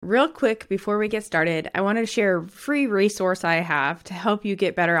Real quick, before we get started, I wanted to share a free resource I have to help you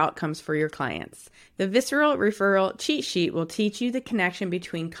get better outcomes for your clients. The Visceral Referral Cheat Sheet will teach you the connection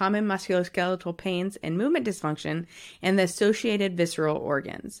between common musculoskeletal pains and movement dysfunction and the associated visceral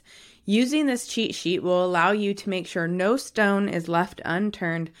organs. Using this cheat sheet will allow you to make sure no stone is left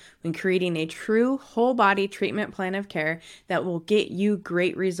unturned when creating a true whole body treatment plan of care that will get you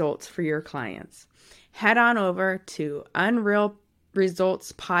great results for your clients. Head on over to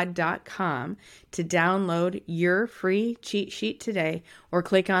unrealresultspod.com to download your free cheat sheet today or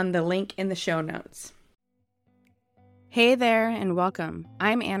click on the link in the show notes. Hey there and welcome.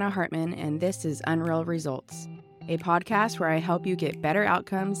 I'm Anna Hartman and this is Unreal Results, a podcast where I help you get better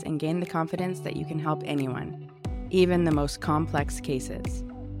outcomes and gain the confidence that you can help anyone, even the most complex cases.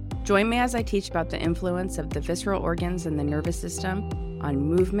 Join me as I teach about the influence of the visceral organs and the nervous system on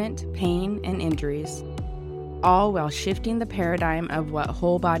movement, pain, and injuries, all while shifting the paradigm of what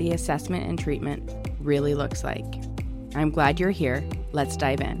whole body assessment and treatment really looks like. I'm glad you're here. Let's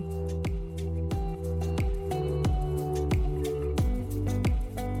dive in.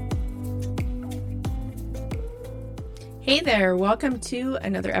 Hey there, welcome to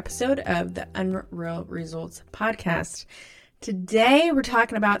another episode of the Unreal Results podcast. Today we're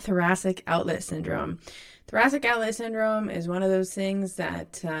talking about thoracic outlet syndrome. Thoracic outlet syndrome is one of those things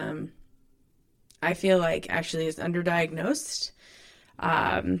that I feel like actually is underdiagnosed.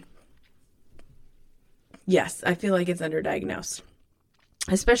 Yes, I feel like it's underdiagnosed.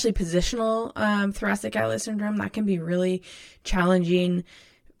 Especially positional thoracic outlet syndrome. That can be really challenging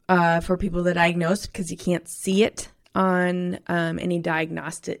for people to diagnose because you can't see it on any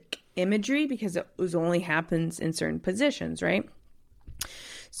diagnostic imagery because it only happens in certain positions, right?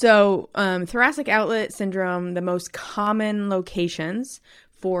 So thoracic outlet syndrome, the most common locations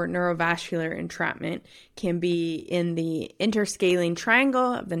for neurovascular entrapment can be in the interscalene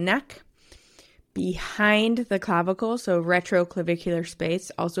triangle of the neck, behind the clavicle, so retroclavicular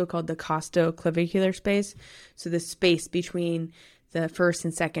space, also called the costoclavicular space, so the space between the first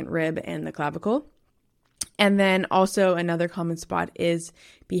and second rib and the clavicle. And then also another common spot is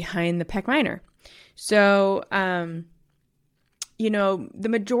behind the pec minor. So, the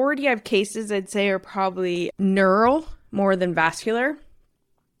majority of cases I'd say are probably neural more than vascular,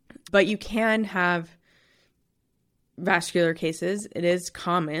 but you can have vascular cases. It is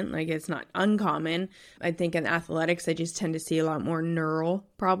common, like it's not uncommon. I think in athletics, I just tend to see a lot more neural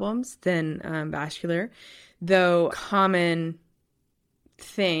problems than vascular, though common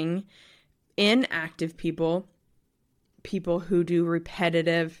thing in active people who do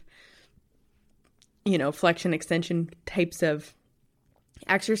repetitive, flexion extension types of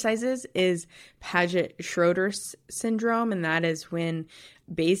exercises is Paget-Schroeder syndrome. And that is when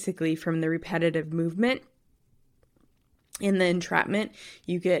basically from the repetitive movement in the entrapment,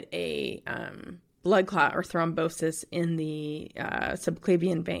 you get a blood clot or thrombosis in the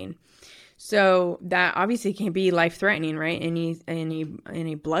subclavian vein. So that obviously can be life-threatening, right? Any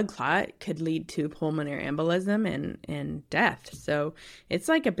blood clot could lead to pulmonary embolism and death. So it's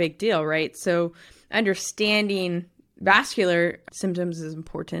like a big deal, right? So understanding vascular symptoms is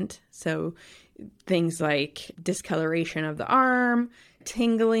important. So things like discoloration of the arm,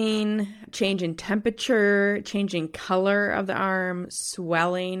 tingling, change in temperature, change in color of the arm,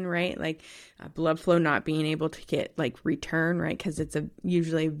 swelling, right? Like blood flow not being able to get return, right? Because it's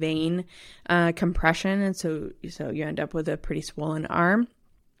usually vein compression. And so you end up with a pretty swollen arm.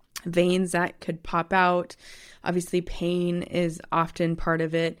 Veins that could pop out. Obviously, pain is often part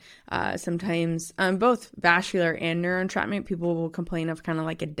of it. Sometimes both vascular and neuroentrapment, people will complain of kind of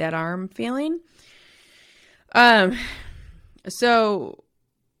like a dead arm feeling. So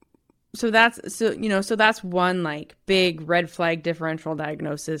that's one big red flag differential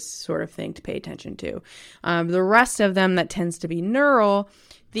diagnosis sort of thing to pay attention to. The rest of them that tends to be neural,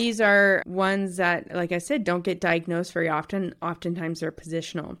 these are ones that, like I said, don't get diagnosed very often. Oftentimes they're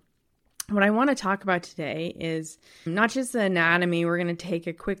positional. What I want to talk about today is not just the anatomy. We're going to take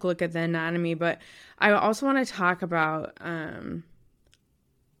a quick look at the anatomy, but I also want to talk about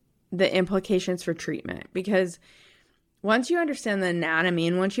the implications for treatment, because once you understand the anatomy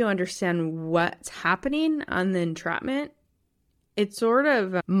and once you understand what's happening on the entrapment, it's sort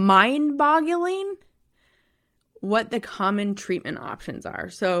of mind-boggling what the common treatment options are.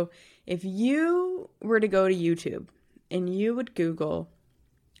 So if you were to go to YouTube and you would Google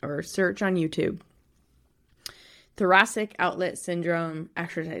or search on YouTube thoracic outlet syndrome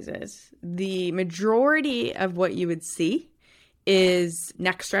exercises, the majority of what you would see is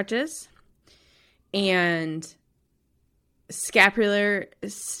neck stretches and scapular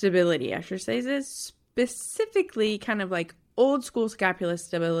stability exercises, specifically kind of like old school scapular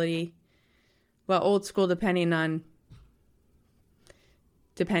stability, well, old school depending.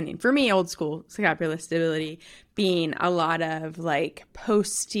 For me, old school scapular stability being a lot of like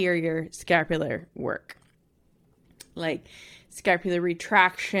posterior scapular work, like scapular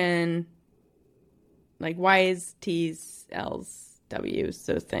retraction, like Y's, T's, L's, W's,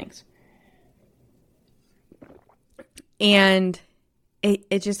 those things. And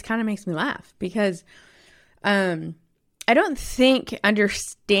it just kind of makes me laugh because I don't think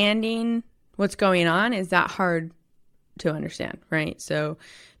understanding what's going on is that hard to understand, right? So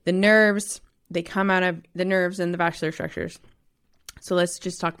the nerves, they come out of the nerves and the vascular structures. So let's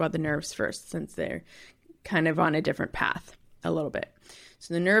just talk about the nerves first, since they're kind of on a different path a little bit.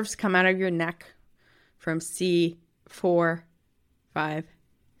 So the nerves come out of your neck from C4, 5,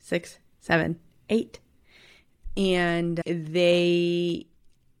 6, 7, 8. And they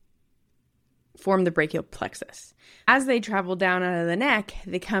form the brachial plexus. As they travel down out of the neck,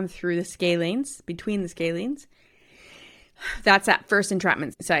 they come through the scalenes, between the scalenes. That's that first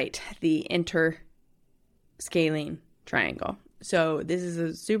entrapment site, the interscalene triangle. So this is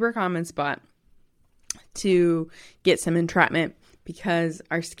a super common spot to get some entrapment because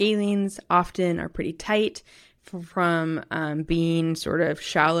our scalenes often are pretty tight from being sort of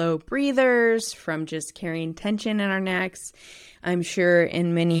shallow breathers, from just carrying tension in our necks. I'm sure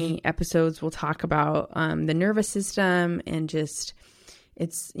in many episodes we'll talk about the nervous system, and just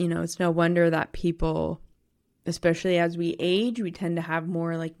it's no wonder that people, especially as we age, we tend to have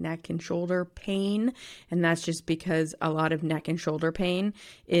more like neck and shoulder pain. And that's just because a lot of neck and shoulder pain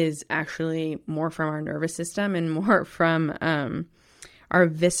is actually more from our nervous system and more from our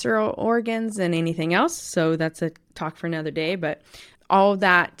visceral organs than anything else. So that's a talk for another day. But all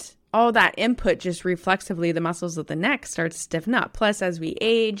that input, just reflexively, the muscles of the neck start to stiffen up. Plus, as we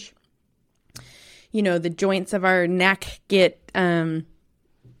age, the joints of our neck get,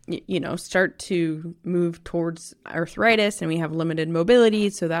 start to move towards arthritis, and we have limited mobility.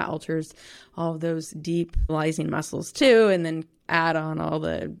 So that alters all of those deep lysing muscles too. And then add on all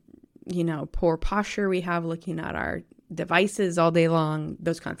the, poor posture we have looking at our devices all day long,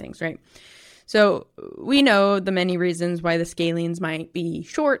 those kind of things, right? So we know the many reasons why the scalenes might be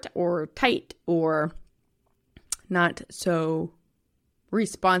short or tight or not so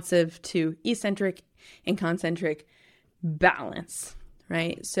responsive to eccentric and concentric balance,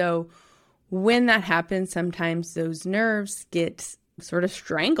 right? So when that happens, sometimes those nerves get sort of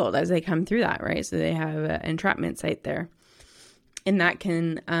strangled as they come through that, right? So they have an entrapment site there. And that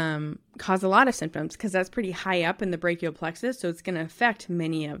can cause a lot of symptoms because that's pretty high up in the brachial plexus. So it's going to affect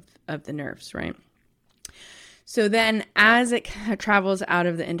many of the nerves, right? So then as it travels out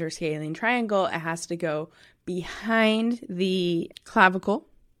of the interscalene triangle, it has to go behind the clavicle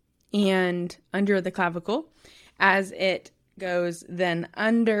and under the clavicle. As it goes then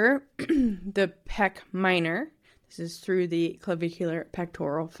under the pec minor, this is through the clavicular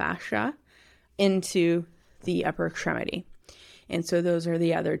pectoral fascia, into the upper extremity. And so those are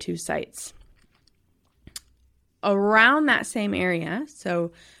the other two sites. Around that same area,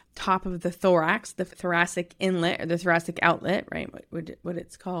 so top of the thorax, the thoracic inlet or the thoracic outlet, right, what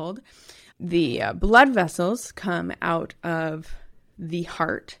it's called, the blood vessels come out of the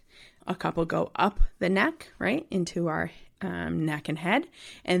heart. A couple go up the neck, right, into our neck and head,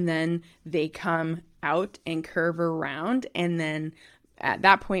 and then they come out and curve around, and then at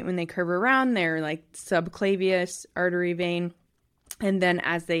that point when they curve around, they're like subclavius artery vein. And then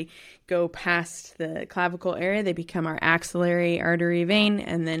as they go past the clavicle area, they become our axillary artery vein,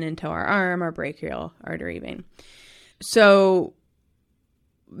 and then into our arm, our brachial artery vein. So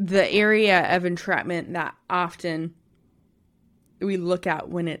the area of entrapment that often we look at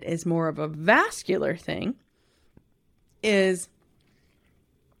when it is more of a vascular thing is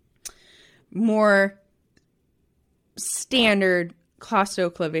more standard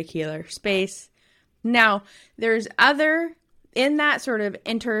costoclavicular space. Now, there's other, in that sort of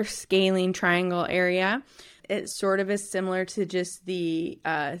interscalene triangle area, it sort of is similar to just the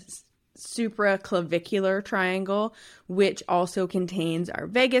supraclavicular triangle, which also contains our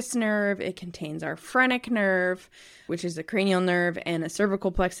vagus nerve. It contains our phrenic nerve, which is a cranial nerve, and a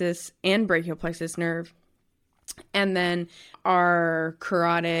cervical plexus and brachial plexus nerve. And then our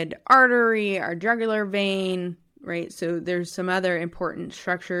carotid artery, our jugular vein, right? So there's some other important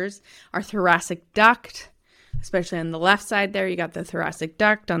structures. Our thoracic duct, especially on the left side there, you got the thoracic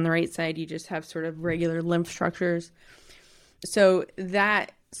duct. On the right side, you just have sort of regular lymph structures. So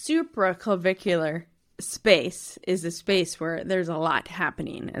that supraclavicular space is a space where there's a lot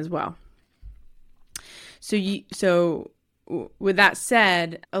happening as well. So with that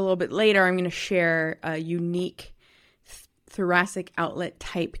said, a little bit later, I'm going to share a unique thoracic outlet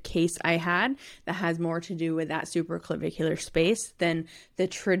type case I had that has more to do with that supraclavicular space than the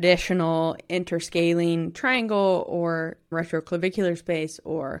traditional interscaling triangle or retroclavicular space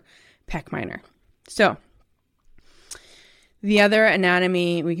or pec minor. So the other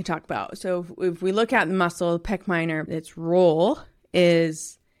anatomy we can talk about. So if we look at the muscle, pec minor, its role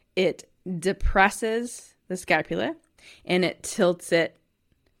is it depresses the scapula and it tilts it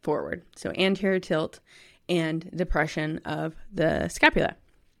forward. So anterior tilt and depression of the scapula.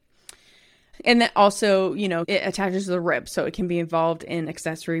 And that also, it attaches to the ribs, so it can be involved in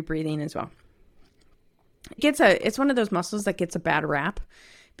accessory breathing as well. It's one of those muscles that gets a bad rap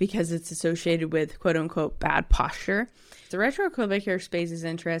because it's associated with quote unquote bad posture. The retroclavicular space is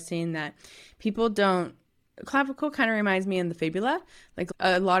interesting that clavicle kind of reminds me of the fibula. Like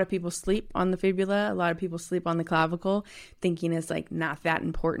a lot of people sleep on the fibula. A lot of people sleep on the clavicle thinking it's like not that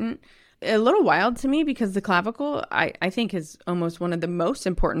important. A little wild to me because the clavicle, I think, is almost one of the most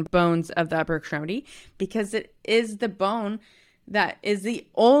important bones of the upper extremity because it is the bone that is the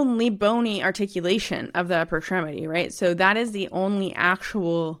only bony articulation of the upper extremity, right? So that is the only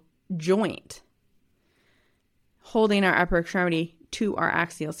actual joint holding our upper extremity to our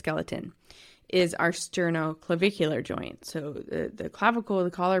axial skeleton is our sternoclavicular joint. So the clavicle, the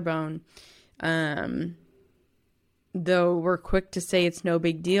collarbone, though we're quick to say it's no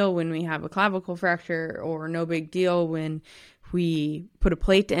big deal when we have a clavicle fracture or no big deal when we put a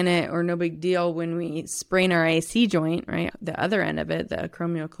plate in it or no big deal when we sprain our AC joint, right? The other end of it, the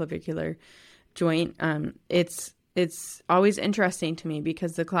acromioclavicular joint, it's always interesting to me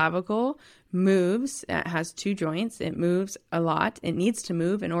because the clavicle moves. It has two joints. It moves a lot. It needs to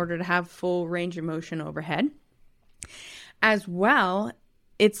move in order to have full range of motion overhead. As well,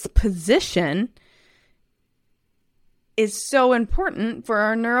 its position is so important for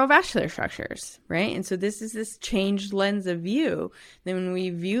our neurovascular structures, right? And so this is this changed lens of view. Then when we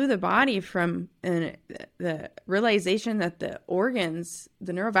view the body from the realization that the organs,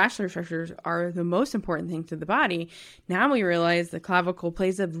 the neurovascular structures are the most important thing to the body, now we realize the clavicle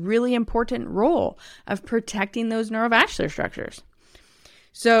plays a really important role of protecting those neurovascular structures.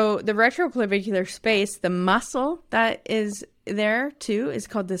 So the retroclavicular space, the muscle that is there too, is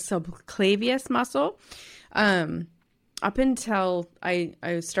called the subclavius muscle. Up until I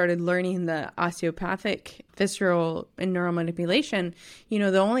started learning the osteopathic visceral and neural manipulation,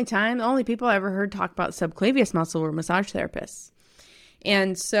 the only people I ever heard talk about subclavius muscle were massage therapists.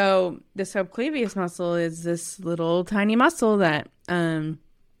 And so the subclavius muscle is this little tiny muscle that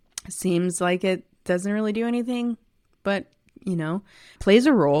seems like it doesn't really do anything, but, plays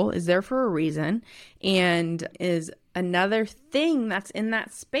a role, is there for a reason, and is another thing that's in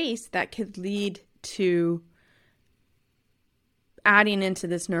that space that could lead to adding into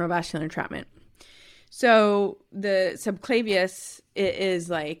this neurovascular entrapment. So the subclavius is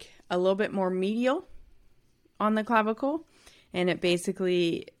like a little bit more medial on the clavicle, and it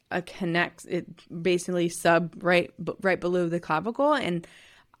basically connects it basically right below the clavicle, and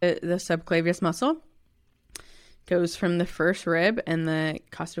the subclavius muscle goes from the first rib and the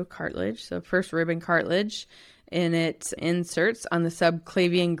costocartilage, so first rib and cartilage, and it inserts on the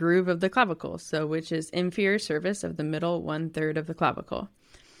subclavian groove of the clavicle, so which is inferior surface of the middle 1/3 of the clavicle.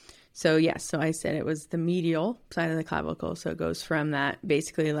 So yes, so I said it was the medial side of the clavicle, so it goes from that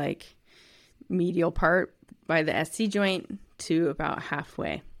basically like medial part by the SC joint to about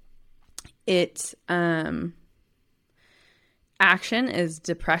halfway. Its action is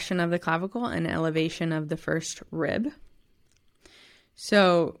depression of the clavicle and elevation of the first rib.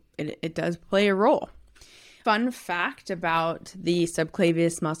 So it does play a role. Fun fact about the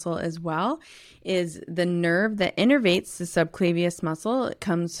subclavius muscle as well is the nerve that innervates the subclavius muscle. It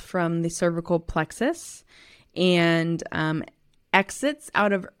comes from the cervical plexus and exits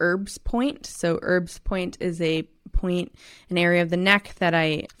out of Erb's point. So Erb's point is an area of the neck that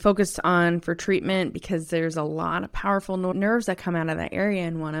I focused on for treatment because there's a lot of powerful nerves that come out of that area,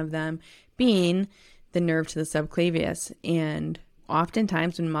 and one of them being the nerve to the subclavius. And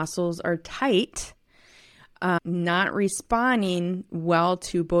oftentimes when muscles are tight, not responding well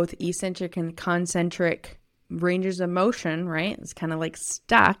to both eccentric and concentric ranges of motion, right? It's kind of like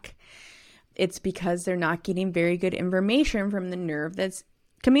stuck. It's because they're not getting very good information from the nerve that's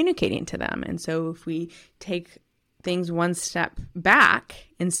communicating to them. And so if we take things one step back,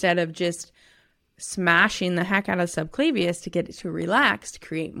 instead of just smashing the heck out of subclavius to get it to relax, to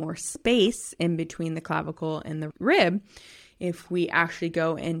create more space in between the clavicle and the rib, if we actually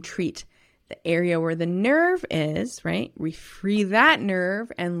go and treat the area where the nerve is, right? We free that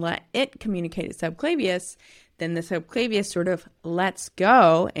nerve and let it communicate to subclavius. Then the subclavius sort of lets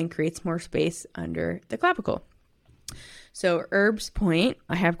go and creates more space under the clavicle. So Herbs Point,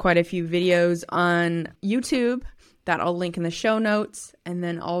 I have quite a few videos on YouTube that I'll link in the show notes, and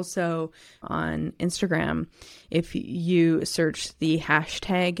then also on Instagram. If you search the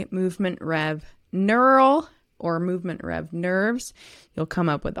hashtag Movement Rev Neural or Movement Rev Nerves, you'll come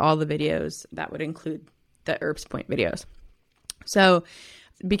up with all the videos that would include the Herbs Point videos. So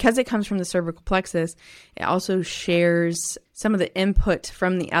because it comes from the cervical plexus, it also shares some of the input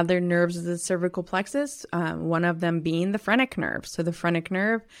from the other nerves of the cervical plexus, one of them being the phrenic nerve. So the phrenic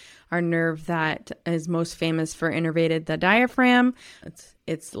nerve, our nerve that is most famous for innervating the diaphragm.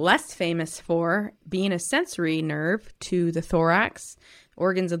 It's less famous for being a sensory nerve to the thorax,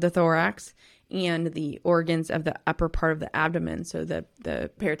 organs of the thorax, and the organs of the upper part of the abdomen, so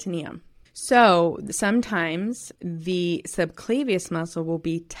the peritoneum. So sometimes the subclavius muscle will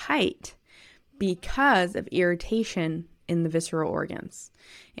be tight because of irritation in the visceral organs,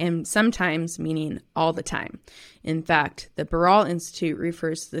 and sometimes meaning all the time. In fact, the Barral Institute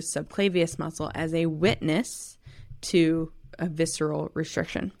refers to the subclavius muscle as a witness to a visceral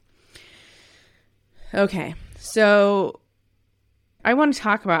restriction. Okay, so I want to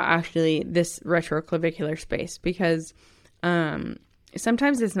talk about actually this retroclavicular space because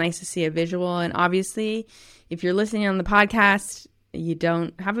sometimes it's nice to see a visual, and obviously if you're listening on the podcast, you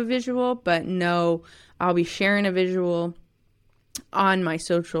don't have a visual, but no, I'll be sharing a visual on my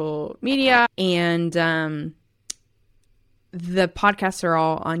social media, and the podcasts are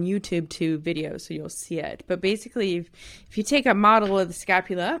all on YouTube too, videos, so you'll see it. But basically, if you take a model of the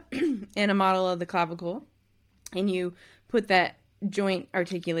scapula and a model of the clavicle, and you put that joint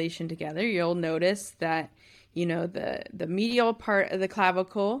articulation together, you'll notice that, you know, the medial part of the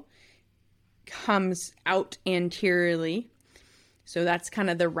clavicle comes out anteriorly. So that's kind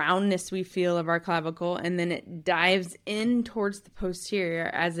of the roundness we feel of our clavicle. And then it dives in towards the posterior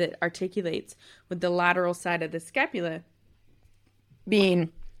as it articulates, with the lateral side of the scapula being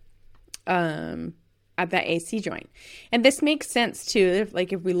at that AC joint. And this makes sense too.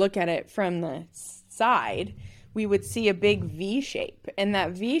 If we look at it from the side, we would see a big V shape. And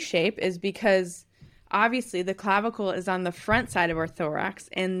that V shape is because obviously the clavicle is on the front side of our thorax,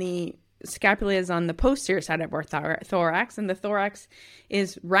 and the scapula is on the posterior side of our thorax, and the thorax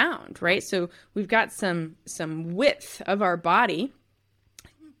is round, right? So we've got some width of our body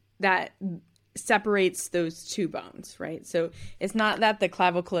that separates those two bones, right? So it's not that the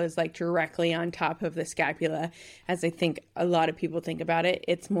clavicle is like directly on top of the scapula, as I think a lot of people think about it.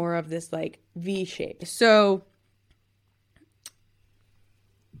 It's more of this like V shape. So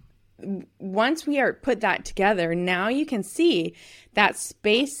once we are put that together, now you can see that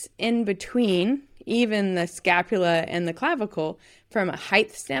space in between even the scapula and the clavicle from a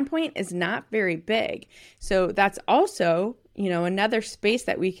height standpoint is not very big. So that's also, you know, another space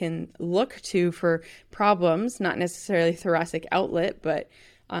that we can look to for problems, not necessarily thoracic outlet, but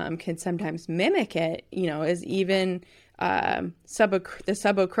can sometimes mimic it, you know, is even the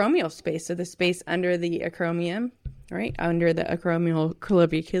subacromial space. So the space under the acromion, right, under the acromial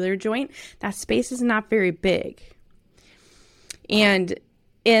clavicular joint, that space is not very big. And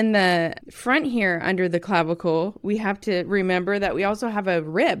in the front here under the clavicle, we have to remember that we also have a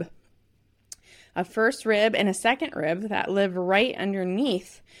rib, a first rib and a second rib that live right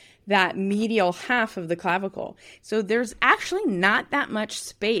underneath that medial half of the clavicle. So there's actually not that much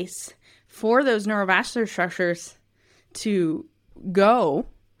space for those neurovascular structures to go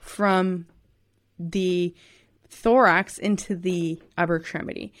from the thorax into the upper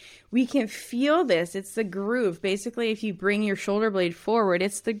extremity. We can feel this. It's the groove. Basically, if you bring your shoulder blade forward,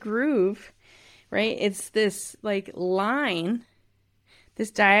 it's the groove, right? It's this like line, this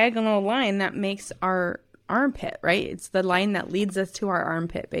diagonal line that makes our armpit, right? It's the line that leads us to our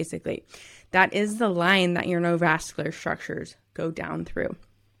armpit, basically. That is the line that your neurovascular structures go down through.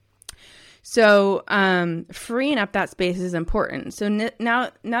 So freeing up that space is important. So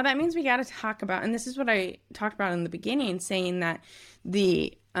now that means we got to talk about, and this is what I talked about in the beginning, saying that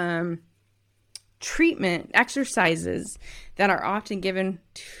the treatment exercises that are often given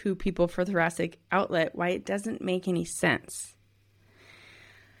to people for thoracic outlet, why it doesn't make any sense.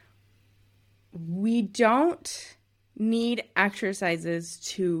 We don't need exercises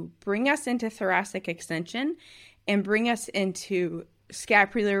to bring us into thoracic extension and bring us into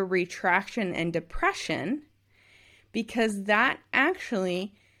scapular retraction and depression, because that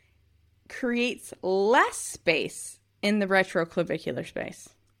actually creates less space in the retroclavicular space.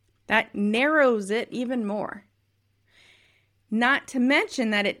 That narrows it even more. Not to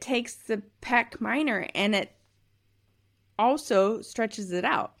mention that it takes the pec minor and it also stretches it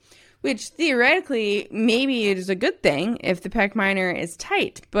out, which theoretically maybe it is a good thing if the pec minor is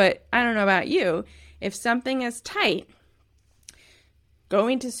tight. But I don't know about you. If something is tight,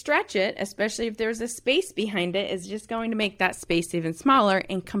 going to stretch it, especially if there's a space behind it, is just going to make that space even smaller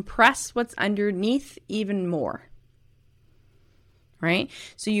and compress what's underneath even more. Right?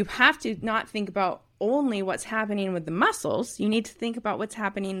 So you have to not think about only what's happening with the muscles. You need to think about what's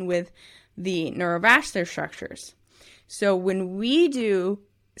happening with the neurovascular structures. So when we do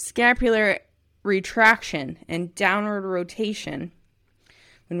scapular retraction and downward rotation,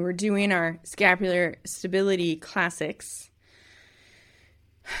 when we're doing our scapular stability classics,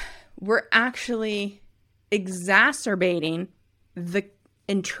 we're actually exacerbating the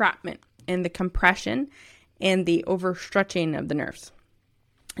entrapment and the compression and the overstretching of the nerves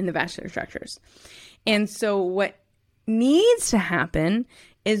and the vascular structures. And so what needs to happen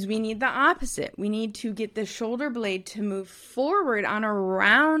is we need the opposite. We need to get the shoulder blade to move forward on a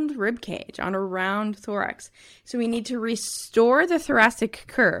round rib cage, on a round thorax. So we need to restore the thoracic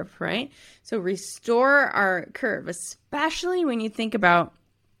curve, right? So restore our curve, especially when you think about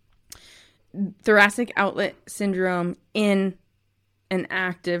thoracic outlet syndrome in an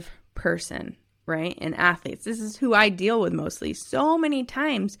active person, right? And athletes. This is who I deal with mostly. So many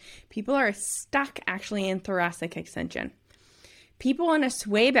times people are stuck actually in thoracic extension. People in a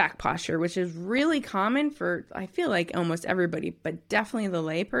sway back posture, which is really common for, I feel like, almost everybody, but definitely the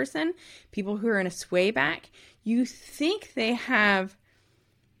lay person, people who are in a sway back, you think they have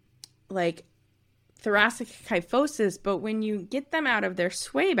like thoracic kyphosis, but when you get them out of their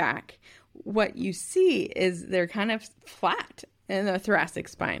sway back, what you see is they're kind of flat in the thoracic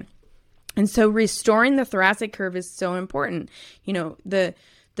spine. And so restoring the thoracic curve is so important. You know, the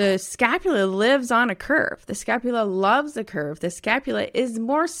scapula lives on a curve. The scapula loves a curve. The scapula is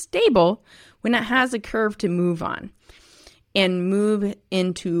more stable when it has a curve to move on and move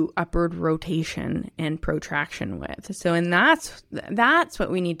into upward rotation and protraction with. So, and that's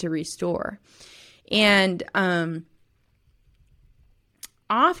what we need to restore. And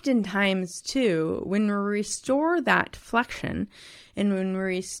oftentimes too, when we restore that flexion and when we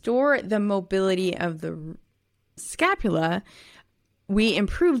restore the mobility of the scapula, we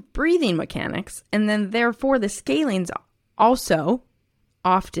improve breathing mechanics, and then therefore the scalenes also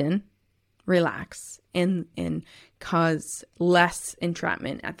often relax and cause less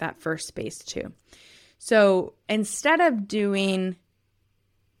entrapment at that first space too. So instead of doing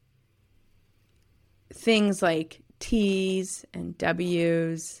things like T's and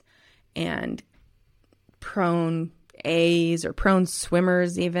W's and prone A's or prone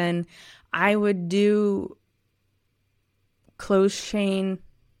swimmers even, I would do closed chain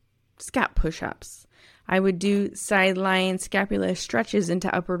scap push-ups. I would do sideline scapula stretches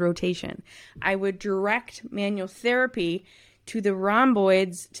into upward rotation. I would direct manual therapy to the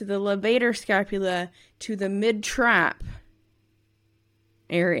rhomboids, to the levator scapula, to the mid-trap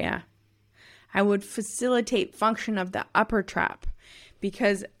area. I would facilitate function of the upper trap,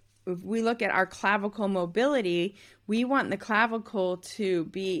 because if we look at our clavicle mobility, we want the clavicle to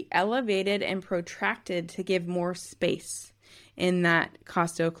be elevated and protracted to give more space in that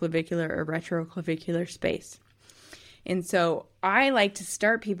costoclavicular or retroclavicular space. And so I like to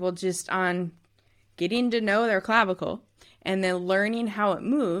start people just on getting to know their clavicle and then learning how it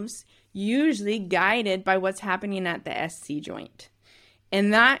moves, usually guided by what's happening at the SC joint.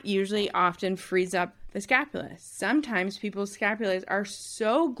 And that usually often frees up the scapula. Sometimes people's scapulas are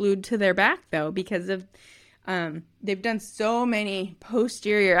so glued to their back, though, because of they've done so many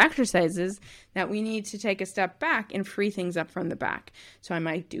posterior exercises that we need to take a step back and free things up from the back. So I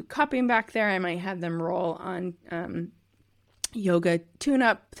might do cupping back there. I might have them roll on yoga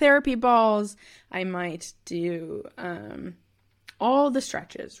tune-up therapy balls. I might do all the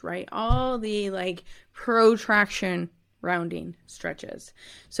stretches, right? All the like protraction rounding stretches.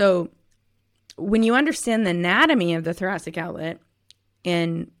 So when you understand the anatomy of the thoracic outlet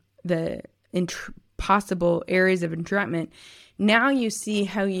and the possible areas of entrapment, now you see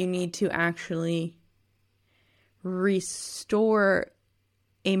how you need to actually restore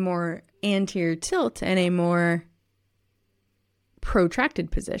a more anterior tilt and a more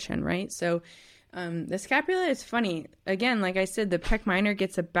protracted position, right? So the scapula is funny. Again, like I said, the pec minor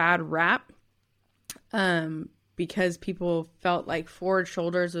gets a bad rap because people felt like forward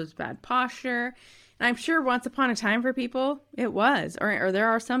shoulders was bad posture. And I'm sure once upon a time for people, it was. Or there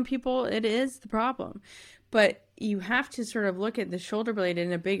are some people, it is the problem. But you have to sort of look at the shoulder blade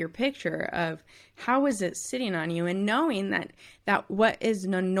in a bigger picture of how is it sitting on you, and knowing that what is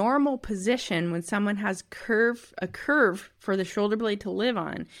in a normal position when someone has a curve for the shoulder blade to live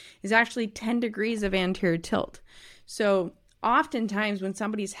on is actually 10 degrees of anterior tilt. So oftentimes when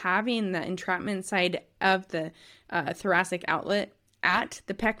somebody's having the entrapment side of the thoracic outlet at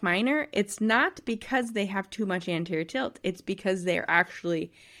the pec minor, it's not because they have too much anterior tilt. It's because they're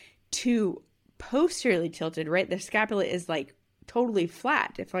actually too posteriorly tilted, right? Their scapula is like totally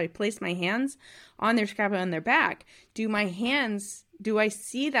flat. If I place my hands on their scapula on their back, do I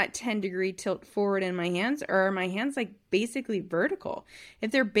see that 10-degree tilt forward in my hands, or are my hands like basically vertical?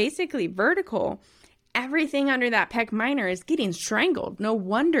 If they're basically vertical, everything under that pec minor is getting strangled. No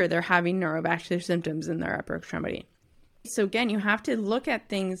wonder they're having neurovascular symptoms in their upper extremity. So again, you have to look at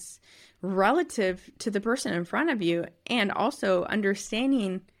things relative to the person in front of you and also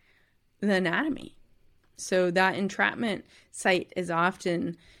understanding the anatomy. So that entrapment site is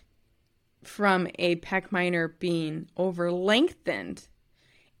often from a pec minor being over lengthened.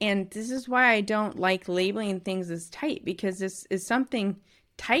 And this is why I don't like labeling things as tight, because this is something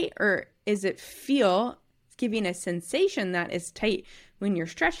tight, or is it giving a sensation that is tight when you're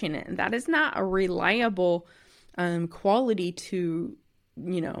stretching it? And that is not a reliable quality to,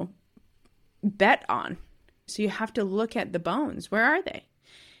 bet on. So you have to look at the bones. Where are they?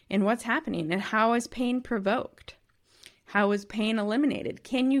 And what's happening? And how is pain provoked? How is pain eliminated?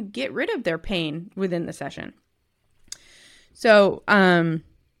 Can you get rid of their pain within the session? So,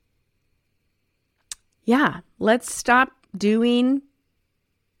 let's stop doing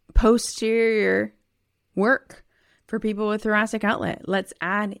posterior work for people with thoracic outlet. Let's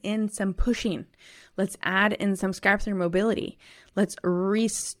add in some pushing. Let's add in some scapular mobility. Let's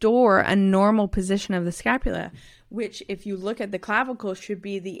restore a normal position of the scapula, which, if you look at the clavicle, should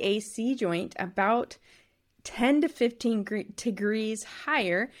be the AC joint about 10 to 15 degrees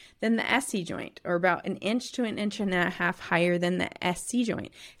higher than the SC joint, or about an inch to an inch and a half higher than the SC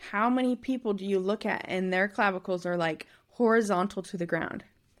joint. How many people do you look at and their clavicles are like horizontal to the ground?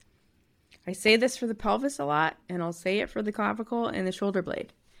 I say this for the pelvis a lot, and I'll say it for the clavicle and the shoulder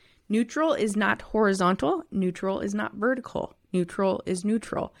blade. Neutral is not horizontal. Neutral is not vertical. Neutral is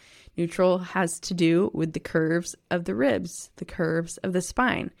neutral. Neutral has to do with the curves of the ribs, the curves of the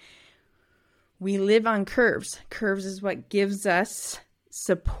spine. We live on curves. Curves is what gives us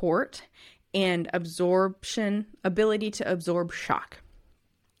support and ability to absorb shock.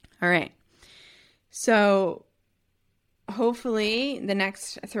 All right. So hopefully the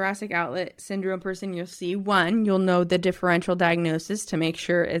next thoracic outlet syndrome person you'll see, you'll know the differential diagnosis to make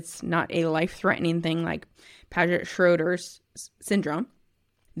sure it's not a life-threatening thing like Paget-Schroeder's syndrome,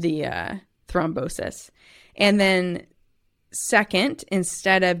 the thrombosis. And then second,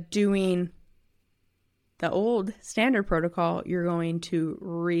 instead of doing the old standard protocol, you're going to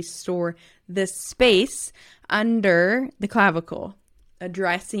restore the space under the clavicle,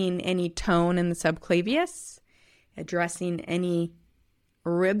 addressing any tone in the subclavius, addressing any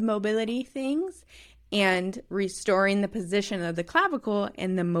rib mobility things, and restoring the position of the clavicle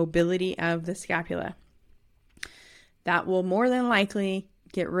and the mobility of the scapula. That will more than likely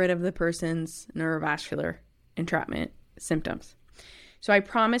get rid of the person's neurovascular entrapment symptoms. So I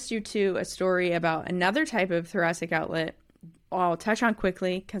promised you a story about another type of thoracic outlet I'll touch on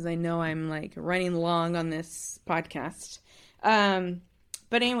quickly because I know I'm like running long on this podcast.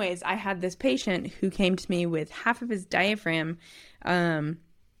 But anyways, I had this patient who came to me with half of his diaphragm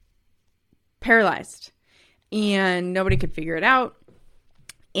paralyzed, and nobody could figure it out.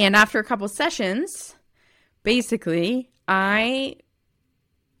 And after a couple sessions, basically, I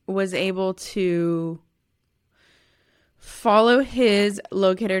was able to follow his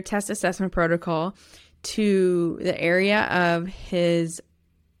locator test assessment protocol to the area of his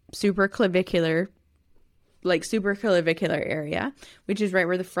supraclavicular area, which is right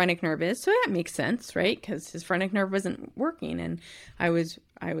where the phrenic nerve is. So that makes sense, right? Because his phrenic nerve wasn't working, and I was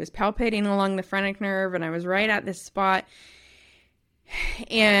palpating along the phrenic nerve, and I was right at this spot,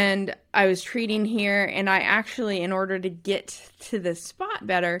 and I was treating here. And I actually, in order to get to the spot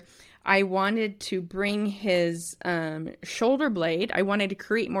better, I wanted to bring his shoulder blade. I wanted to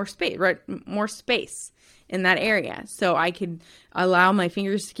create more space in that area so I could allow my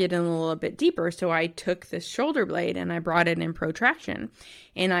fingers to get in a little bit deeper. So I took this shoulder blade and I brought it in protraction,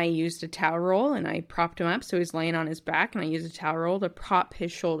 and I used a towel roll and I propped him up. So he's laying on his back, and I used a towel roll to prop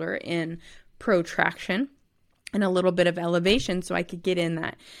his shoulder in protraction and a little bit of elevation so I could get in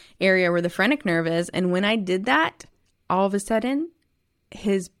that area where the phrenic nerve is. And when I did that, all of a sudden,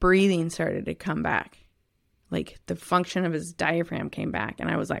 his breathing started to come back. Like the function of his diaphragm came back. And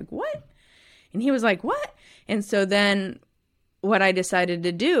I was like, what? And he was like, what? And so then what I decided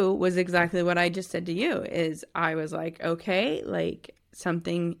to do was exactly what I just said to you, is I was like, okay, like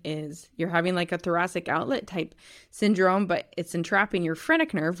you're having like a thoracic outlet type syndrome, but it's entrapping your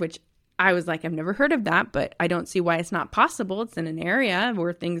phrenic nerve, which I was like, I've never heard of that, but I don't see why it's not possible. It's in an area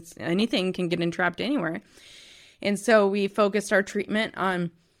where anything can get entrapped anywhere. And so we focused our treatment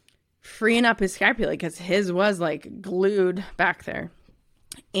on freeing up his scapula because his was like glued back there.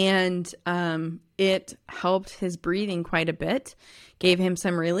 And it helped his breathing quite a bit, gave him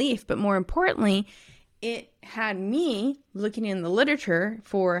some relief. But more importantly, it had me looking in the literature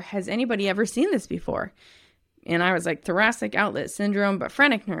for, has anybody ever seen this before? And I was like, thoracic outlet syndrome, but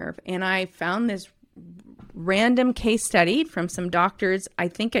phrenic nerve. And I found this random case study from some doctors, I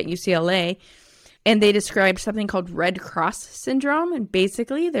think at UCLA, and they described something called Red Cross syndrome. And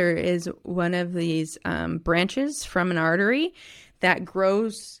basically there is one of these branches from an artery that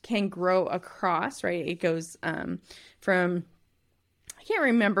can grow across, right? It goes from, I can't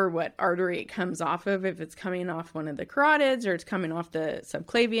remember what artery it comes off of, if it's coming off one of the carotids or it's coming off the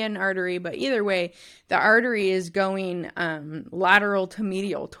subclavian artery, but either way, the artery is going lateral to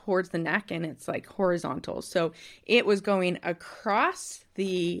medial towards the neck, and it's like horizontal. So it was going across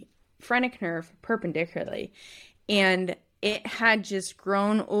the phrenic nerve perpendicularly, and it had just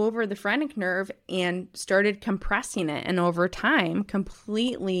grown over the phrenic nerve and started compressing it, and over time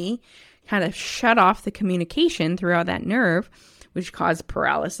completely kind of shut off the communication throughout that nerve, which caused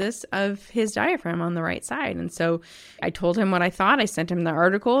paralysis of his diaphragm on the right side. And so I told him what I thought. I sent him the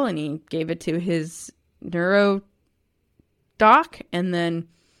article, and he gave it to his neuro doc. And then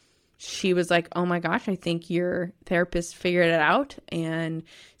she was like, oh my gosh, I think your therapist figured it out, and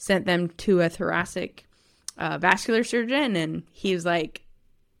sent them to a thoracic vascular surgeon. And he was like,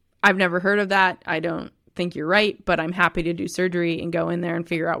 I've never heard of that. I don't think you're right, but I'm happy to do surgery and go in there and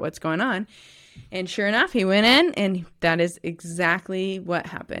figure out what's going on. And sure enough, he went in, and that is exactly what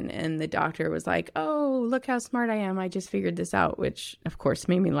happened. And the doctor was like, oh, look how smart I am. I just figured this out, which of course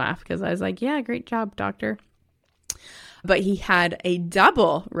made me laugh because I was like, yeah, great job, doctor. But he had a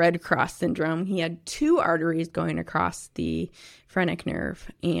double Red Cross syndrome. He had two arteries going across the phrenic nerve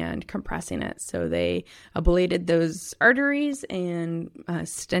and compressing it. So they ablated those arteries and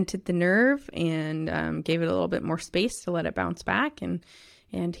stented the nerve and gave it a little bit more space to let it bounce back.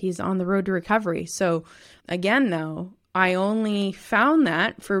 And he's on the road to recovery. So again, though, I only found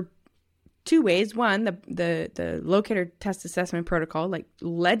that for two ways. One, the locator test assessment protocol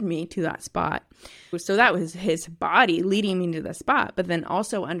led me to that spot. So that was his body leading me to the spot, but then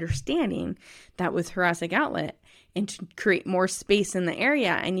also understanding that with thoracic outlet, and to create more space in the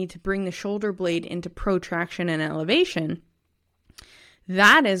area, I need to bring the shoulder blade into protraction and elevation.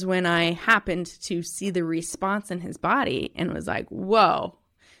 That is when I happened to see the response in his body and was like, whoa,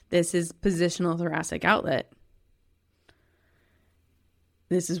 this is positional thoracic outlet.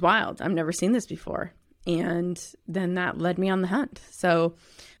 This is wild. I've never seen this before. And then that led me on the hunt. So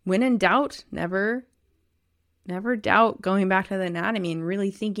when in doubt, never doubt going back to the anatomy and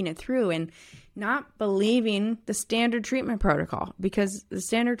really thinking it through, and not believing the standard treatment protocol, because the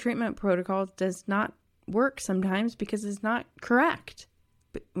standard treatment protocol does not work sometimes because it's not correct.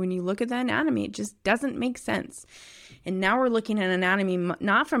 But when you look at the anatomy, it just doesn't make sense. And now we're looking at anatomy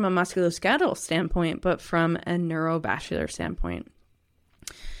not from a musculoskeletal standpoint, but from a neurovascular standpoint.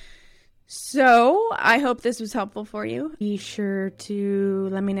 So I hope this was helpful for you. Be sure to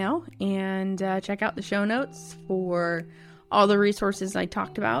let me know, and check out the show notes for all the resources I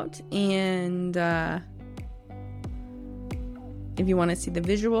talked about. And if you want to see the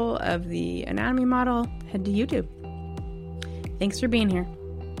visual of the anatomy model, head to YouTube. Thanks for being here.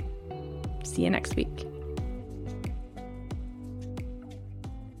 See you next week.